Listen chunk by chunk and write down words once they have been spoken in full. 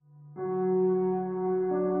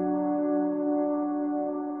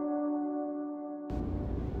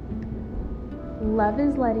Love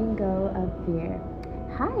is letting go of fear.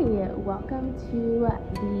 Hi, welcome to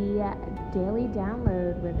the Daily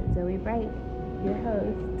Download with Zoe Bright, your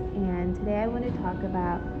host. And today I want to talk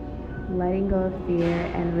about letting go of fear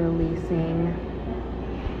and releasing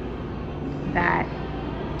that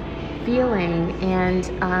feeling. And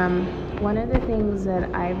one of the things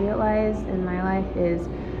that I realized in my life is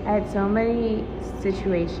I had so many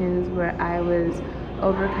situations where I was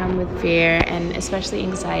overcome with fear and especially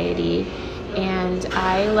anxiety, and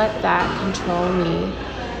I let that control me.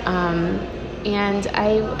 And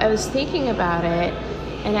I was thinking about it,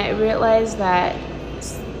 and I realized that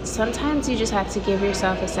sometimes you just have to give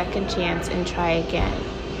yourself a second chance and try again.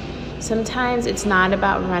 Sometimes it's not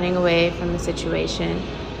about running away from a situation,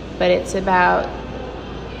 but it's about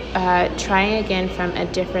trying again from a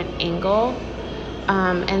different angle.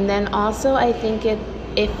 And then also I think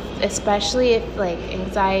especially if like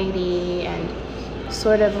anxiety and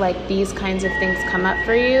sort of like these kinds of things come up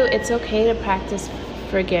for you, it's okay to practice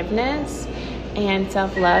forgiveness and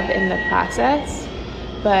self-love in the process.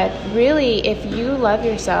 But really, if you love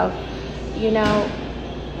yourself, you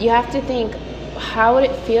have to think, how would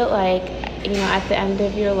it feel like, at the end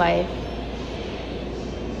of your life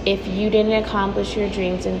if you didn't accomplish your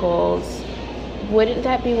dreams and goals? Wouldn't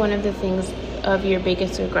that be one of the things of your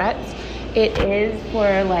biggest regrets? It is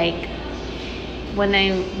for like when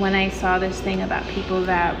I saw this thing about people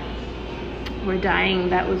that were dying,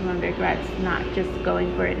 that was one of the regrets, not just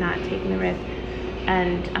going for it, not taking the risk.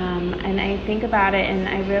 And I think about it and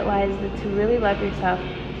I realize that to really love yourself,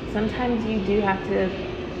 sometimes you do have to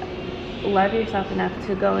love yourself enough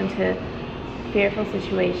to go into fearful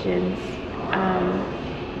situations,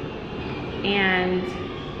 and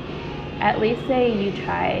at least say you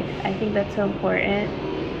tried. I think that's so important.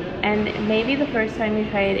 And maybe the first time you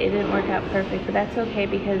tried it didn't work out perfect, but that's okay,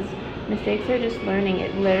 because mistakes are just learning.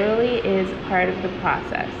 It literally is part of the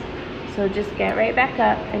process. So just get right back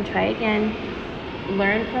up and try again.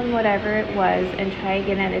 Learn from whatever it was and try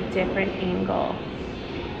again at a different angle.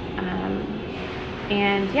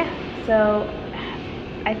 So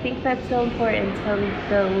I think that's so important.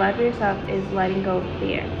 To love yourself is letting go of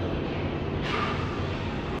fear.